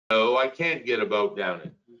No, I can't get a boat down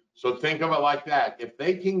it. So think of it like that. If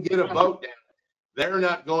they can get a boat down, they're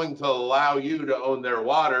not going to allow you to own their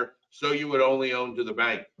water, so you would only own to the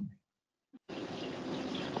bank.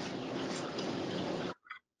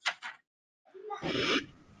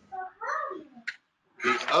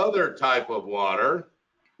 The other type of water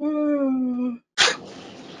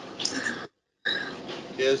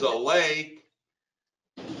is a lake,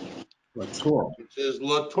 Littoral. which is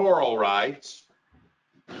littoral rights.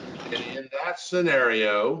 And in that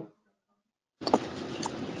scenario,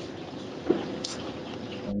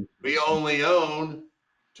 we only own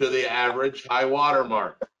to the average high water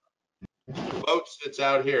mark. The boat sits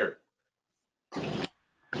out here.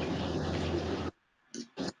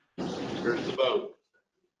 Here's the boat.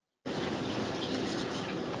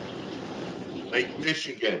 Lake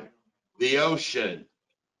Michigan, the ocean,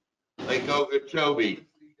 Lake Okeechobee.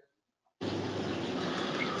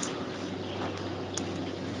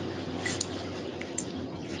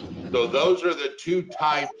 So those are the two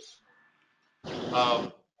types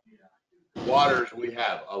of waters we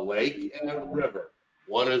have, a lake and a river.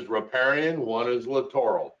 One is riparian, one is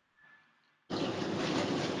littoral.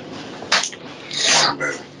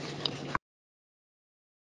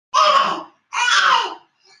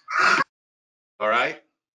 All right.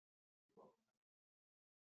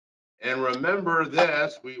 And remember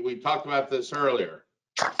this, we talked about this earlier.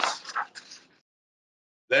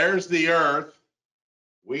 There's the earth.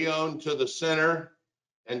 We own to the center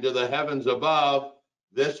and to the heavens above.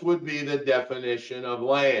 This would be the definition of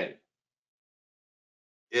land.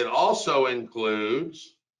 It also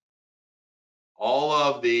includes all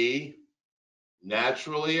of the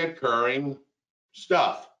naturally occurring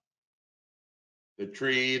stuff, the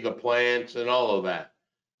tree, the plants, and all of that.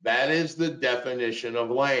 That is the definition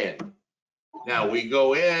of land. Now we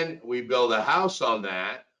go in, we build a house on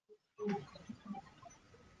that.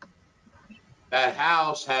 That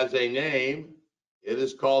house has a name. It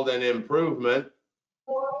is called an improvement.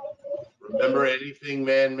 Remember, anything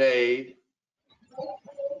man-made.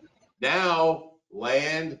 Now,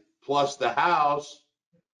 land plus the house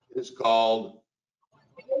is called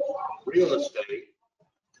real estate.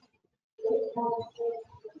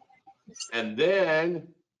 And then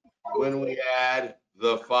when we add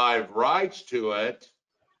the 5 rights to it,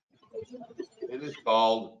 it is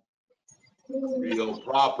called real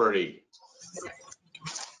property.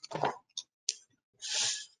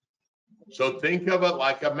 So think of it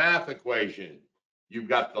like a math equation. You've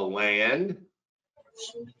got the land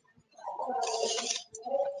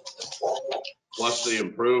plus the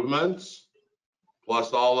improvements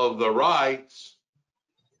plus all of the rights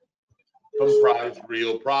comprise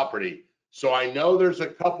real property. So I know there's a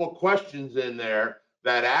couple questions in there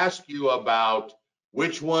that ask you about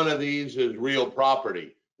which one of these is real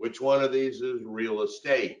property, which one of these is real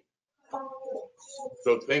estate.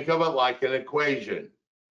 So think of it like an equation.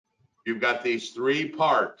 You've got these 3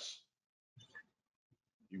 parts.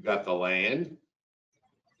 You've got the land.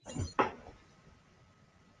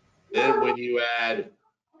 Then when you add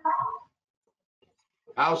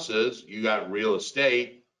houses, you got real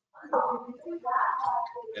estate.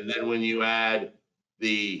 And then when you add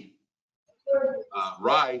the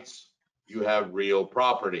rights, you have real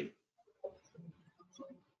property.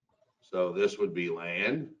 So this would be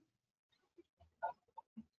land.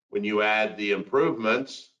 When you add the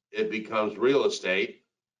improvements, it becomes real estate.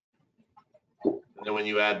 And then when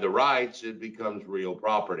you add the rights, it becomes real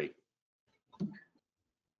property.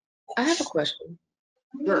 I have a question.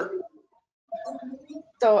 Sure.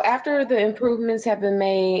 So after the improvements have been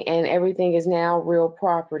made and everything is now real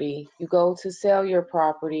property, you go to sell your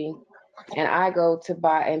property and I go to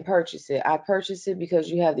buy and purchase it. I purchase it because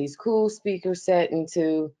you have these cool speakers set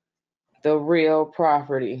into the real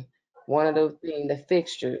property. One of those being the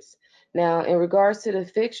fixtures. Now, in regards to the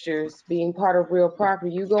fixtures being part of real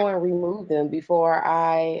property, you go and remove them before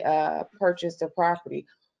I purchase the property.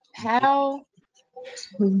 How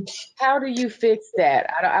do you fix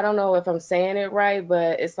that? I don't know if I'm saying it right,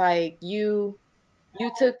 but it's like you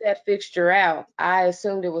took that fixture out. I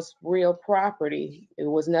assumed it was real property. It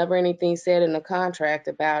was never anything said in the contract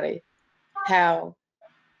about it. How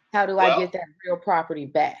do I get that real property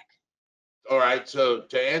back? All right. So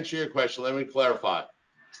to answer your question, let me clarify.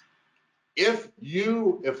 If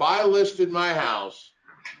I listed my house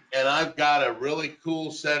and I've got a really cool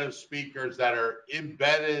set of speakers that are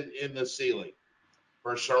embedded in the ceiling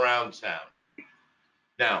for surround sound.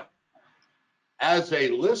 Now, as a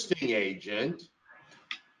listing agent,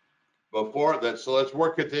 before that, so let's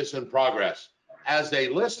work at this in progress. As a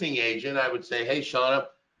listing agent, I would say, hey, Shauna,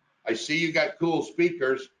 I see you got cool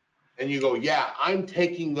speakers. And you go, yeah, I'm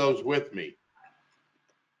taking those with me.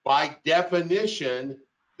 by definition,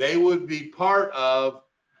 they would be part of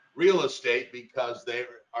real estate because they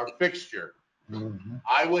are fixture. Mm-hmm.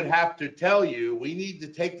 I would have to tell you, we need to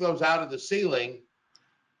take those out of the ceiling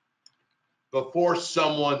before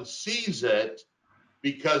someone sees it,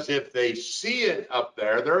 because if they see it up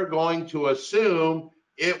there, they're going to assume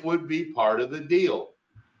it would be part of the deal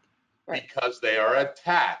Right. because they are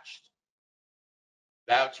attached.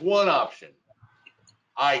 That's one option.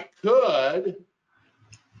 I could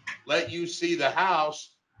let you see the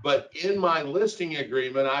house, but in my listing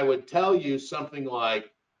agreement, I would tell you something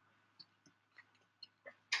like,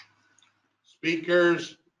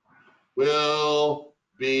 speakers will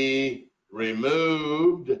be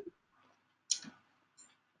removed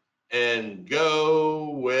and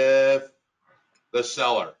go with the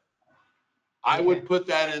seller. I Okay. would put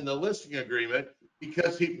that in the listing agreement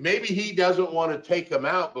because maybe he doesn't want to take them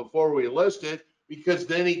out before we list it, because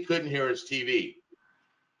then he couldn't hear his TV.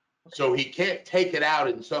 So he can't take it out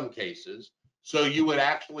in some cases. So you would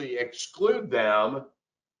actually exclude them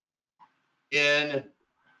in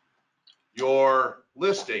your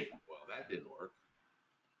listing. Well, that didn't work.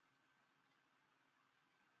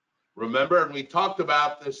 Remember, and we talked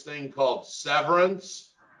about this thing called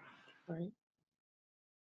severance, Right.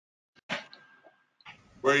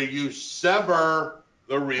 where you sever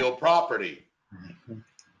the real property.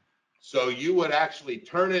 So you would actually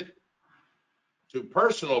turn it to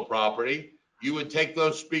personal property. You would take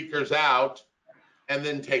those speakers out and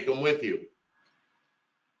then take them with you.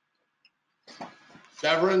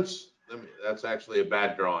 Severance, that's actually a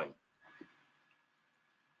bad drawing.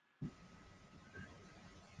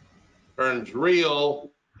 Turns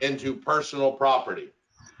real into personal property.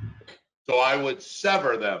 So I would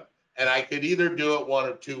sever them, and I could either do it one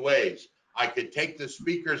of two ways. I could take the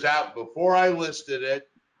speakers out before I listed it,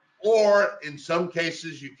 or in some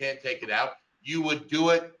cases you can't take it out. You would do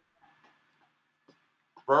it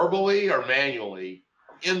verbally or manually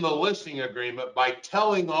in the listing agreement by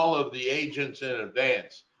telling all of the agents in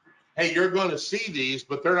advance, hey, you're going to see these,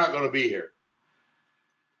 but they're not going to be here.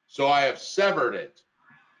 So I have severed it.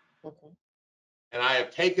 Okay. And I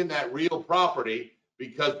have taken that real property,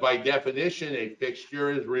 because by definition, a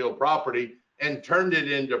fixture is real property, and turned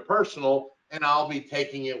it into personal, and I'll be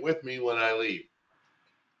taking it with me when I leave.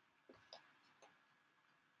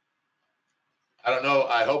 I don't know.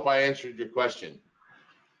 I hope I answered your question.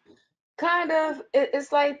 Kind of.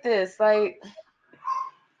 It's like this. Like,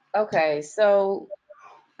 okay, so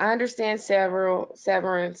I understand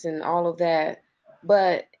severance and all of that,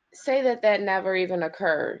 but say that that never even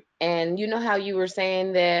occurred. And you know how you were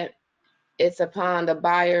saying that it's upon the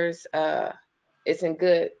buyer's, it's in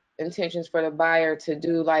good intentions for the buyer to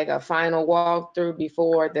do like a final walkthrough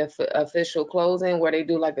before the official closing, where they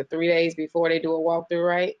do like the 3 days before they do a walkthrough,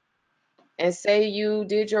 right? And say you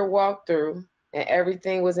did your walkthrough and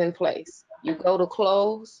everything was in place. You go to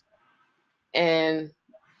close and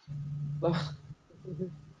what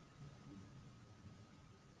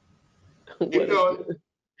Keep is going. this?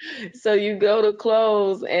 So you go to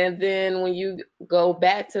close, and then when you go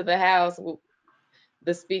back to the house,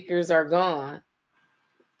 the speakers are gone.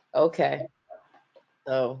 Okay.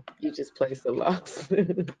 So you just place the locks.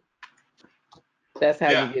 That's how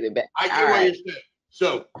you Yeah, get it back. I All get what you're right. saying.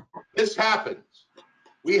 So this happens.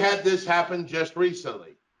 We had this happen just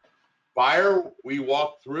recently. Buyer, we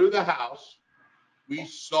walked through the house. We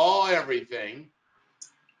saw everything.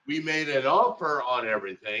 We made an offer on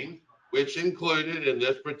everything, which included, in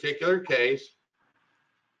this particular case,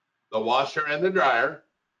 the washer and the dryer.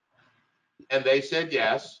 And they said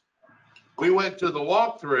yes. We went to the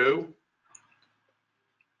walkthrough,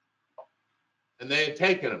 and they had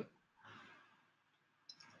taken them.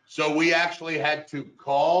 So we actually had to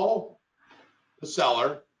call the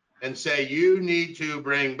seller and say, you need to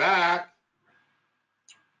bring back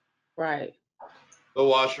Right. the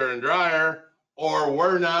washer and dryer, or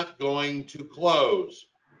we're not going to close.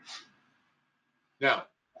 Now,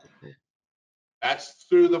 that's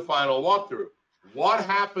through the final walkthrough. What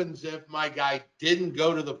happens if my guy didn't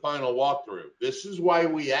go to the final walkthrough? This is why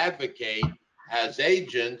we advocate as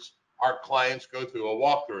agents, our clients go through a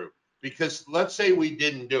walkthrough. Because let's say we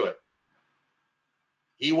didn't do it.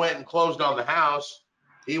 He went and closed on the house.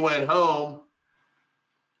 He went home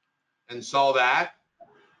and saw that.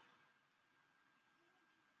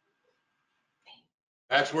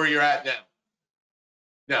 That's where you're at now.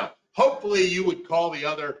 Now, hopefully you would call the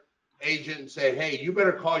other agent and say, hey, you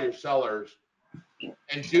better call your sellers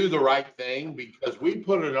and do the right thing, because we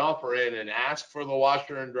put an offer in and asked for the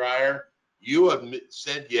washer and dryer. You have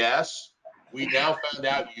said yes. We now found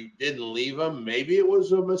out you didn't leave them. Maybe it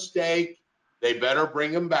was a mistake. They better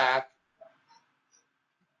bring them back.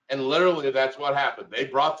 And literally that's what happened. They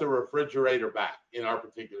brought the refrigerator back. In our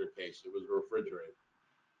particular case, it was a refrigerator.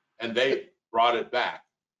 And they brought it back.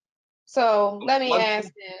 So let me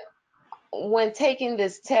ask you, when taking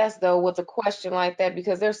this test though, with a question like that,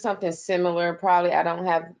 because there's something similar, probably I don't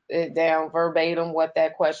have it down verbatim what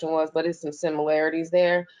that question was, but it's some similarities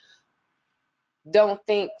there. Don't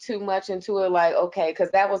think too much into it, like, okay,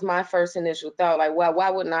 because that was my first initial thought, like, well, why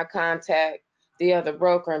wouldn't I contact the other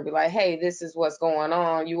broker and be like, hey, this is what's going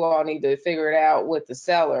on, you all need to figure it out with the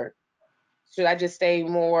seller? Should I just stay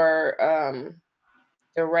more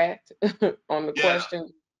direct on the Yeah.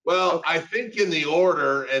 question? Well, Okay. I think in the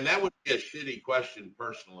order, and that would be a shitty question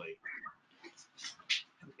personally.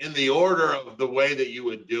 In the order of the way that you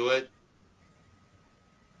would do it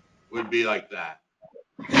would be like that.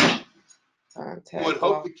 You would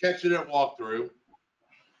hope to catch it at walkthrough.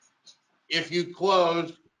 If you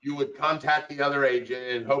closed, you would contact the other agent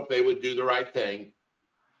and hope they would do the right thing.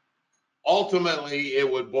 Ultimately,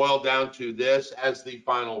 it would boil down to this as the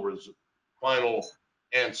final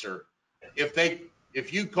answer.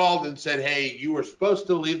 If you called and said, hey, you were supposed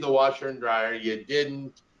to leave the washer and dryer, you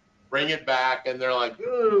didn't, bring it back, and they're like,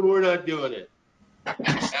 oh, we're not doing it. Now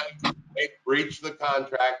you breach the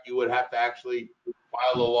contract, you would have to actually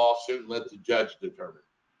file a lawsuit and let the judge determine.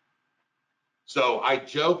 So I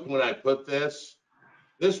joked when I put this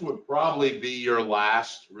would probably be your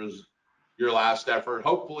last effort.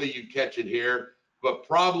 Hopefully you catch it here, but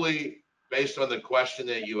probably based on the question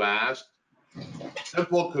that you asked,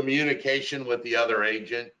 simple communication with the other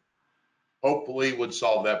agent hopefully would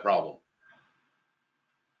solve that problem.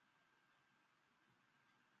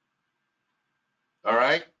 All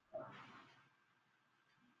right.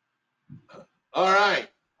 All right.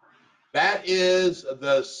 That is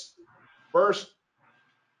the first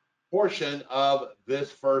portion of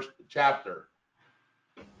this first chapter.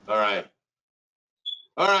 All right.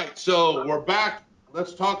 All right. So we're back.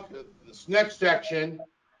 Let's talk this next section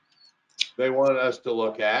they want us to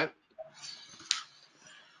look at.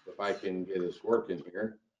 If I can get this working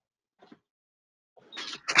here.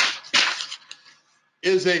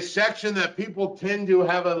 Is a section that people tend to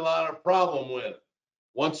have a lot of problem with.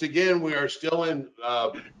 Once again, we are still in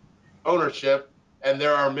ownership, and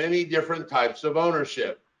there are many different types of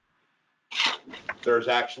ownership. There's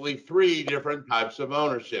actually 3 different types of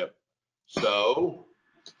ownership. So,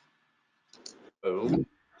 boom.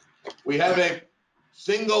 We have a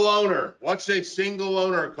single owner. What's a single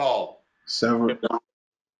owner called? Several.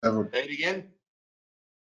 Say it again.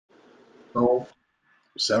 Oh,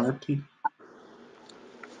 severity.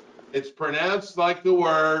 It's pronounced like the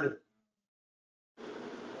word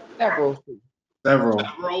Several.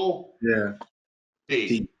 several. Yeah.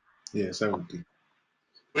 T. Yeah, severity.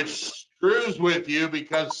 Which screws with you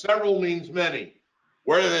because several means many.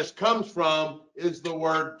 Where this comes from is the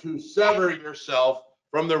word to sever yourself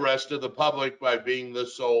from the rest of the public by being the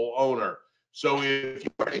sole owner. So if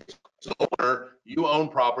you are a sole owner, you own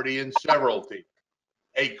property in severalty.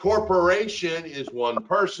 A corporation is one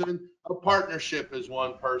person, a partnership is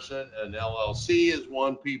one person, an LLC is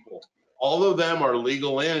one people. All of them are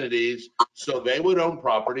legal entities, so they would own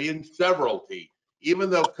property in severalty. Even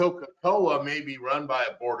though Coca-Cola may be run by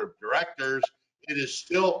a board of directors, it is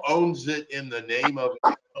still owns it in the name of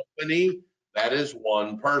a company that is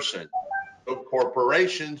one person. So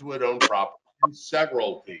corporations would own property in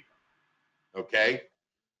severalty. Okay.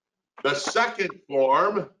 The second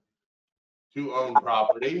form to own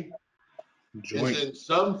property Joint. is in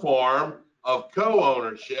some form of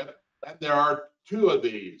co-ownership, and there are 2 of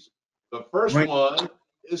these. The first Joint. one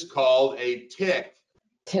is called a TIC,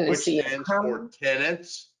 which Tenancy in stands for common.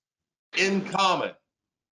 tenants in common.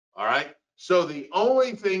 All right. So the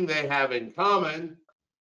only thing they have in common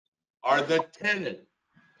are the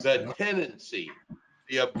tenancy,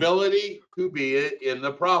 the ability to be in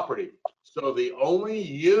the property. So the only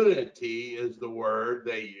unity is the word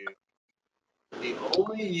they use. The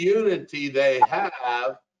only unity they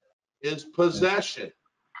have is possession.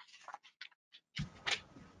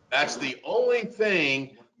 That's the only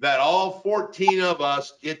thing that all 14 of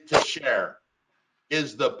us get to share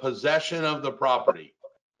is the possession of the property.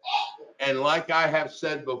 And like I have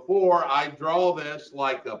said before, I draw this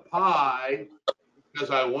like a pie because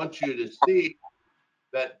I want you to see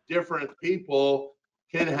that different people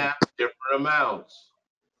can have different amounts.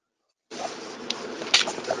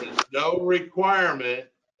 There is no requirement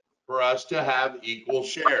for us to have equal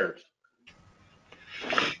shares.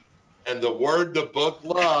 And the word the book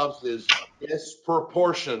loves is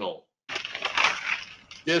disproportional.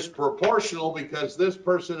 Disproportional because this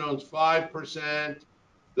person owns 5%,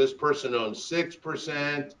 this person owns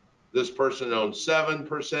 6%, this person owns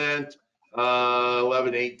 7%.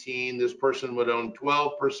 11, 18. This person would own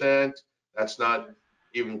 12%. That's not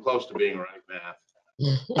even close to being right math.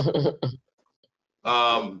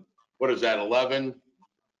 What is that? 11,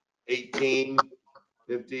 18,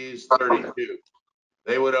 50s, 32.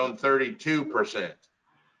 They would own 32%.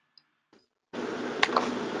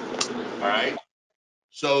 All right.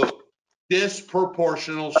 So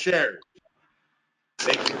disproportional shares.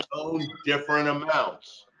 They can own different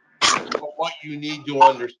amounts. But what you need to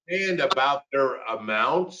understand about their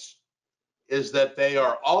amounts is that they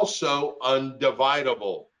are also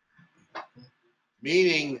undividable.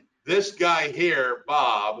 Meaning this guy here,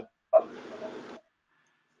 Bob,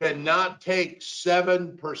 cannot take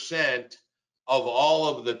 7% of all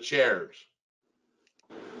of the chairs.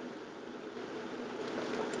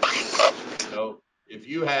 So if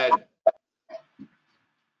you had,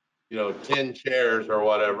 10 chairs or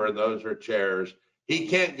whatever, those are chairs. He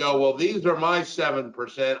can't go, well, these are my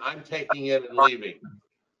 7%. I'm taking it and leaving.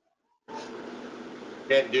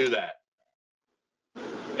 Can't do that.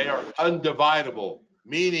 They are undividable,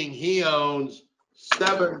 meaning he owns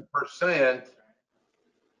 7%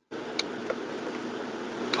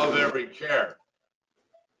 of every chair.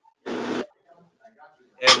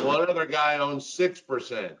 And one other guy owns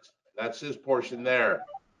 6%. That's his portion there.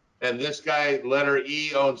 And this guy, letter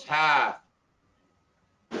E, owns half.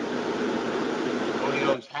 So he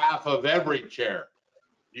owns half of every chair.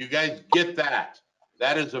 You guys get that?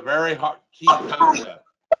 That is a very hard key concept.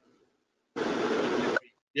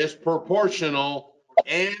 Disproportional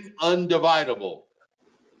and undividable.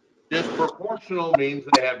 Disproportional means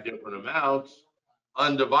they have different amounts.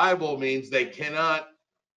 Undividable means they cannot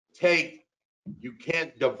take, you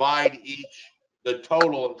can't divide the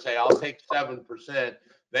total and say, I'll take 7%.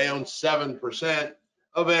 They own 7%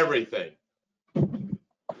 of everything.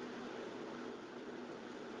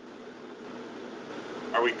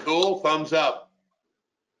 Are we cool? Thumbs up.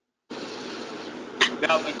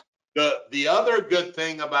 Now, the other good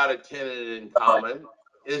thing about a tenant in common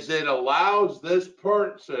is it allows this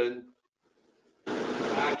person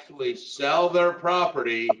to actually sell their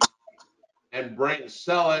property and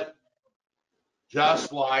sell it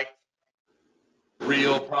just like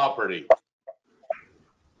real property.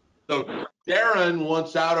 So Darren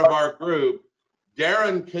wants out of our group.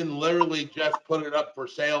 Darren can literally just put it up for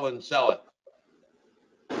sale and sell it.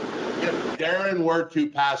 If Darren were to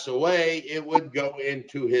pass away, it would go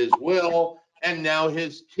into his will, and now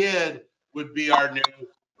his kid would be our new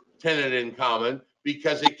tenant in common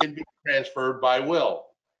because it can be transferred by will.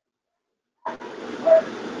 All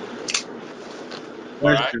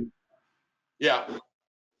right? Yeah.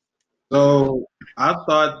 So I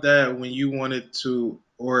thought that when you wanted to,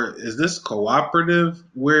 or is this cooperative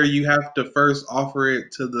where you have to first offer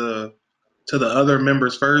it to the other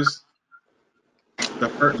members first,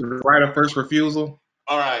 the right of first refusal?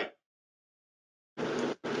 All right.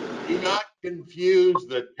 Do not confuse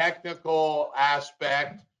the technical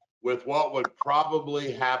aspect with what would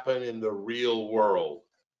probably happen in the real world.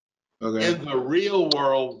 Okay. In the real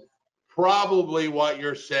world, probably what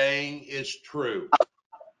you're saying is true.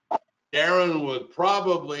 Darren would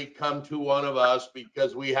probably come to one of us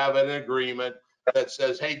because we have an agreement that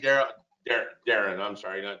says, hey, Darren, I'm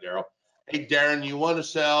sorry, not Daryl. Hey, Darren, you want to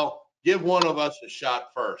sell? Give one of us a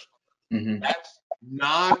shot first. Mm-hmm. That's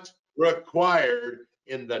not required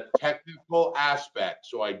in the technical aspect.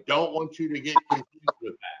 So I don't want you to get confused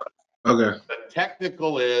with that. Okay. The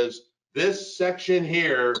technical is this section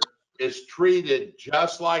here is treated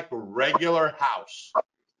just like a regular house.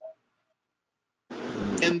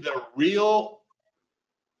 In the real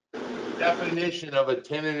definition of a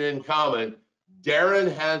tenant in common,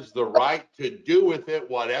 Darren has the right to do with it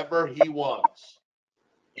whatever he wants.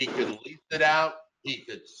 He could lease it out, he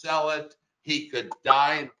could sell it, he could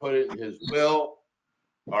die and put it in his will.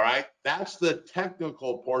 All right, that's the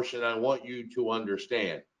technical portion I want you to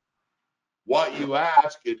understand. What you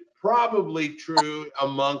ask is probably true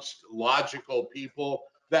amongst logical people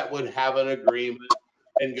that would have an agreement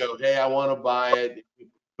and go, hey, I want to buy it.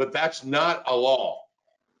 But that's not a law.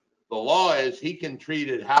 The law is he can treat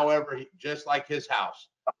it however, just like his house.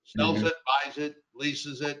 Sells it, buys it,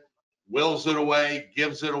 leases it, wills it away,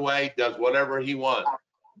 gives it away, does whatever he wants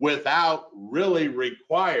without really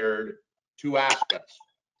required to ask us.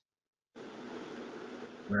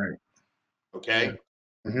 Right. Okay.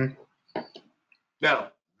 Mm-hmm.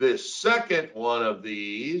 Now, the second one of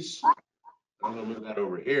these, I'm going to move that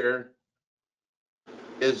over here,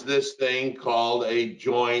 is this thing called a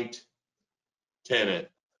joint tenant.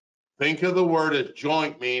 Think of the word as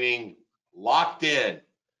joint, meaning locked in,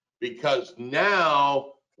 because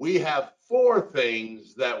now we have 4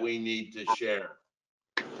 things that we need to share.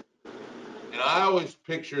 And I always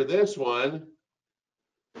picture this one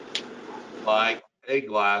like a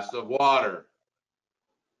glass of water.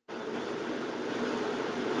 The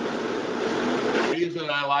reason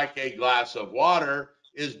I like a glass of water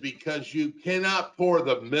is because you cannot pour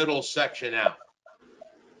the middle section out.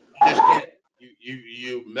 You just can't.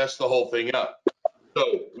 You mess the whole thing up.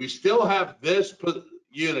 So we still have this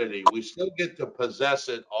unity. We still get to possess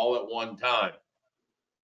it all at one time.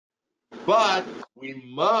 But we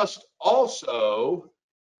must also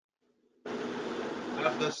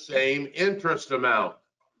have the same interest amount.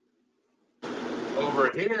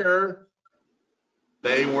 Over here,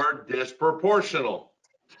 they were disproportional.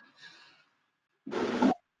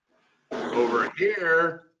 Over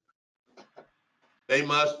here, they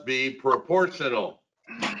must be proportional.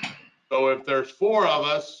 So if there's 4 of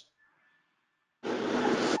us,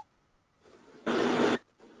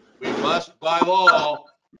 we must by law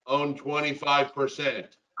own 25%.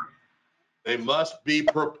 They must be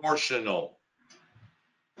proportional.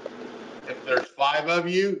 If there's 5 of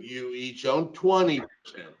you, you each own 20%.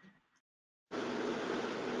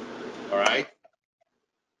 All right.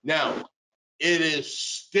 Now, it is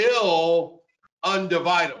still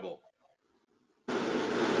undividable,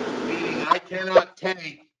 meaning I cannot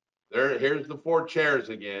take, here's the 4 chairs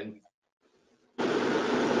again.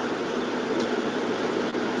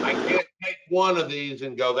 I can't take one of these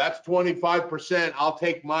and go, that's 25%. I'll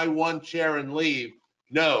take my 1 chair and leave.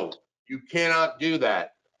 No, you cannot do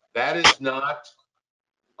that. That is not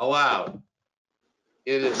allowed.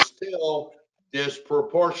 It is still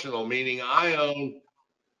disproportional, meaning I own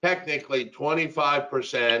technically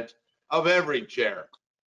 25% of every chair.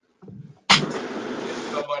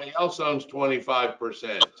 If somebody else owns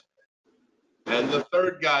 25%, and the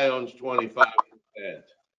third guy owns 25%,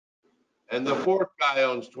 and the fourth guy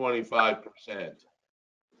owns 25%,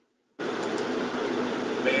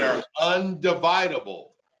 they are undividable.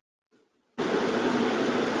 We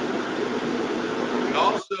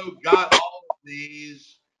also got all of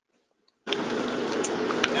these at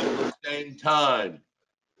the same time.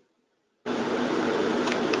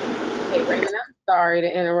 Hey, Raymond, I'm sorry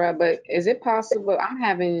to interrupt, but is it possible? I'm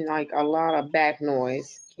having like a lot of back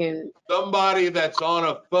noise. Can Somebody that's on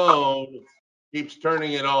a phone keeps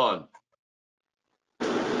turning it on.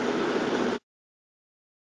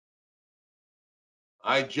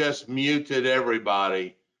 I just muted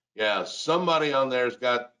everybody. Yeah, somebody on there's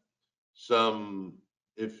got some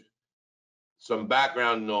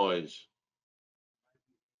background noise.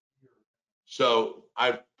 So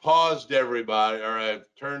I've paused everybody, or I've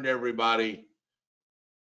turned everybody,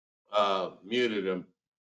 muted them.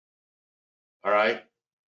 All right.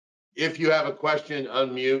 If you have a question,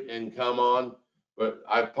 unmute and come on. But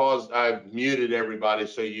I've muted everybody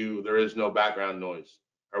so there is no background noise.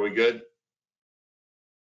 Are we good?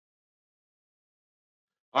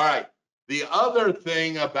 All right. The other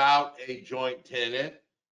thing about a joint tenant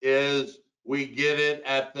is we get it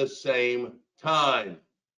at the same time.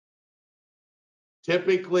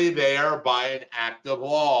 Typically, they are by an act of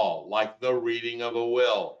law, like the reading of a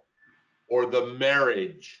will or the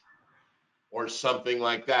marriage or something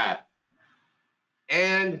like that.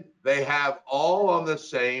 And they have all on the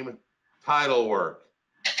same title work.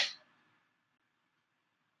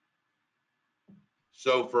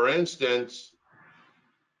 So for instance,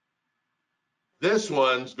 this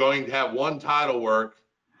one's going to have one title work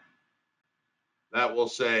that will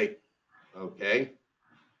say, okay,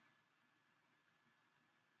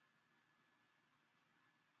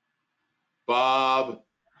 Bob,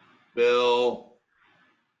 Bill,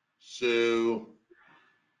 Sue,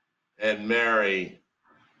 and Mary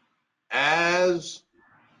as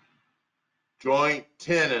joint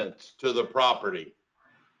tenants to the property.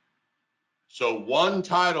 So one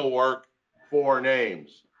title work, 4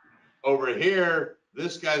 names. Over here,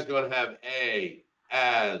 this guy's going to have A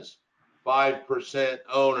as 5%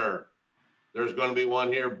 owner. There's going to be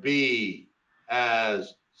one here, B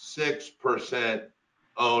as 6%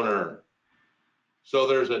 owner. So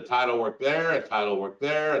there's a title work there, a title work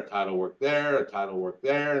there, a title work there, a title work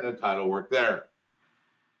there, and a title work there.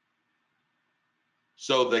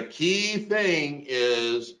 So the key thing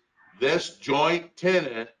is this joint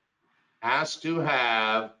tenant has to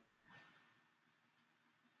have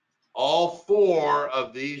all 4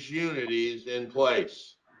 of these unities in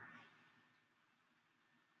place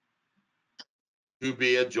to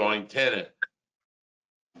be a joint tenant.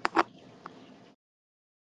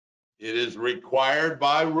 It is required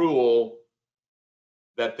by rule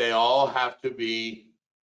that they all have to be,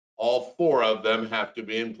 all 4 of them have to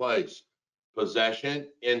be in place. Possession,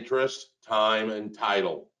 interest, time, and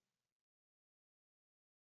title.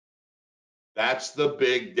 That's the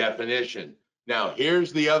big definition. Now,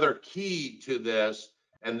 here's the other key to this,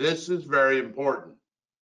 and this is very important.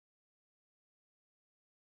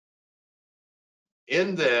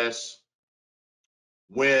 In this,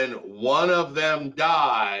 when one of them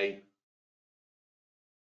die,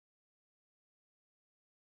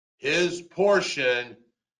 his portion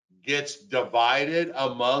gets divided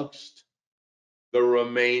amongst the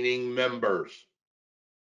remaining members.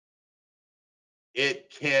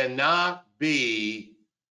 It cannot be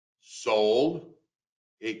sold.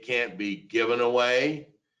 It can't be given away.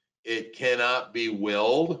 It cannot be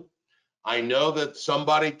willed. I know that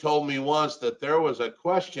somebody told me once that there was a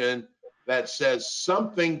question that says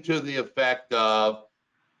something to the effect of,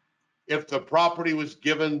 if the property was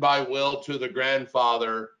given by will to the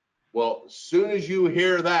grandfather, well, as soon as you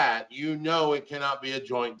hear that, you know it cannot be a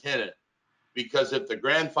joint tenant. Because if the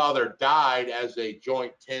grandfather died as a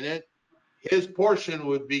joint tenant, his portion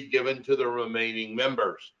would be given to the remaining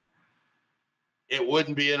members. It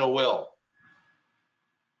wouldn't be in a will.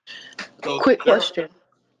 So Quick question.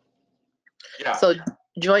 Yeah. So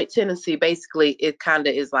joint tenancy, basically, it kind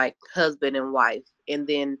of is like husband and wife. And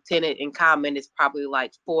then tenant in common is probably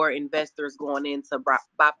like 4 investors going in to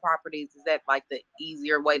buy properties. Is that like the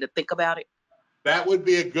easier way to think about it? That would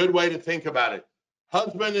be a good way to think about it.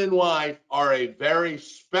 Husband and wife are a very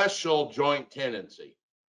special joint tenancy.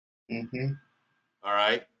 Mm-hmm. All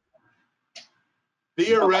right.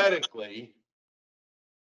 Theoretically,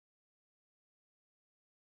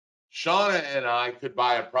 Shauna and I could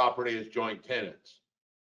buy a property as joint tenants.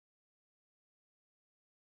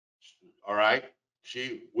 All right.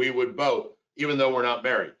 We would both, even though we're not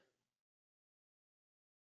married.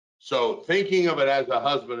 So thinking of it as a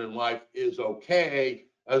husband and wife is okay,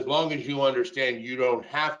 as long as you understand you don't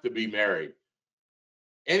have to be married.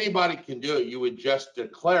 Anybody can do it. You would just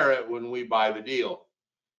declare it when we buy the deal.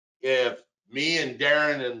 If me and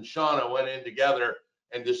Darren and Shauna went in together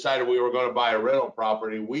and decided we were going to buy a rental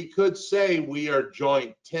property, we could say we are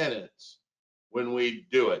joint tenants when we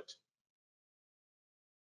do it.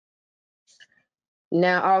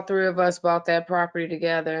 Now, all 3 of us bought that property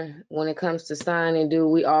together. When it comes to signing, do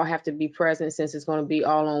we all have to be present, since it's going to be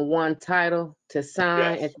all on one title, to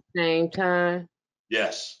sign Yes. at the same time?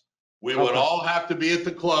 Yes. We would Okay. all have to be at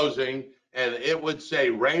the closing, and it would say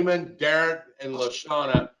Raymond, Darren, and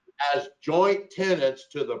LaShawna as joint tenants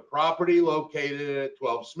to the property located at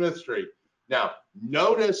 12 Smith Street. Now,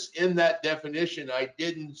 notice in that definition, I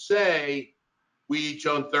didn't say we each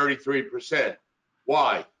own 33%.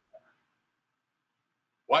 Why?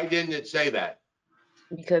 Why didn't it say that?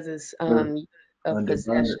 Because it's Sure. a Undivided.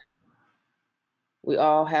 possession. We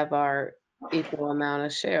all have our equal amount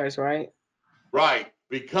of shares, right? Right,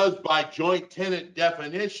 because by joint tenant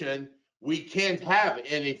definition, we can't have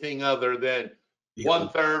anything other than Equal.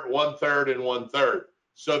 1/3, 1/3, and 1/3.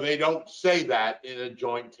 So they don't say that in a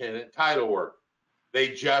joint tenant title work. They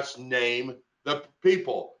just name the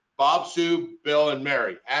people, Bob, Sue, Bill, and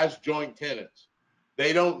Mary, as joint tenants.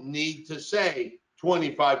 They don't need to say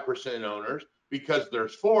 25% owners, because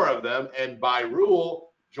there's 4 of them, and by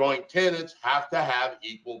rule, joint tenants have to have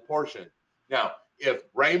equal portion. Now, if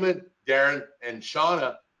Raymond, Darren, and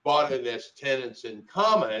Shauna bought it as tenants in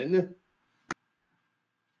common,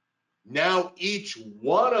 now each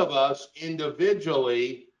one of us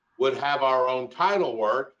individually would have our own title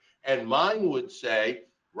work, and mine would say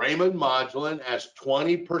Raymond Modulin as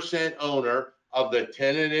 20% owner of the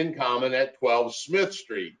tenant in common at 12 Smith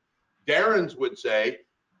Street. Darren's would say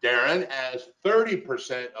Darren as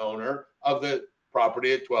 30% owner of the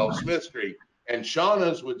property at 12 Smith Street. And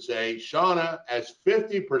Shauna's would say Shauna as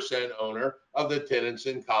 50% owner of the tenants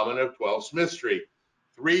in common of 12 Smith Street.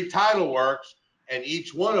 3 title works, and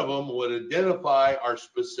each one of them would identify our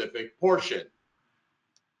specific portion,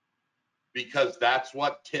 because that's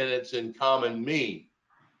what tenants in common mean.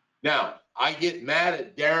 Now, I get mad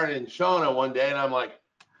at Darren and Shauna one day, and I'm like,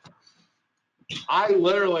 I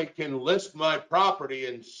literally can list my property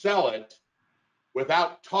and sell it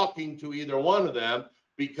without talking to either one of them,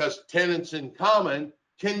 because tenants in common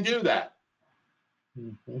can do that.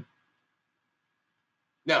 Mm-hmm.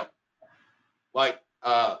 Now, like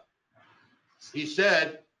he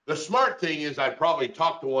said, the smart thing is I'd probably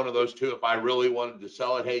talk to one of those 2 if I really wanted to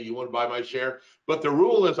sell it. Hey, you want to buy my share? But the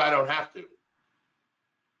rule is I don't have to,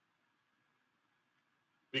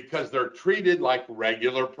 because they're treated like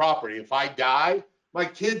regular property. If I die, my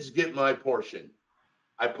kids get my portion.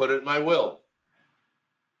 I put it in my will.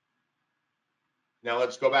 Now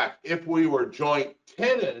let's go back. If we were joint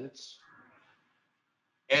tenants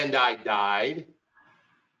and I died,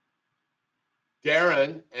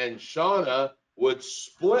 Darren and Shauna would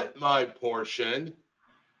split my portion,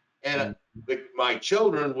 and my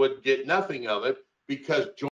children would get nothing of it because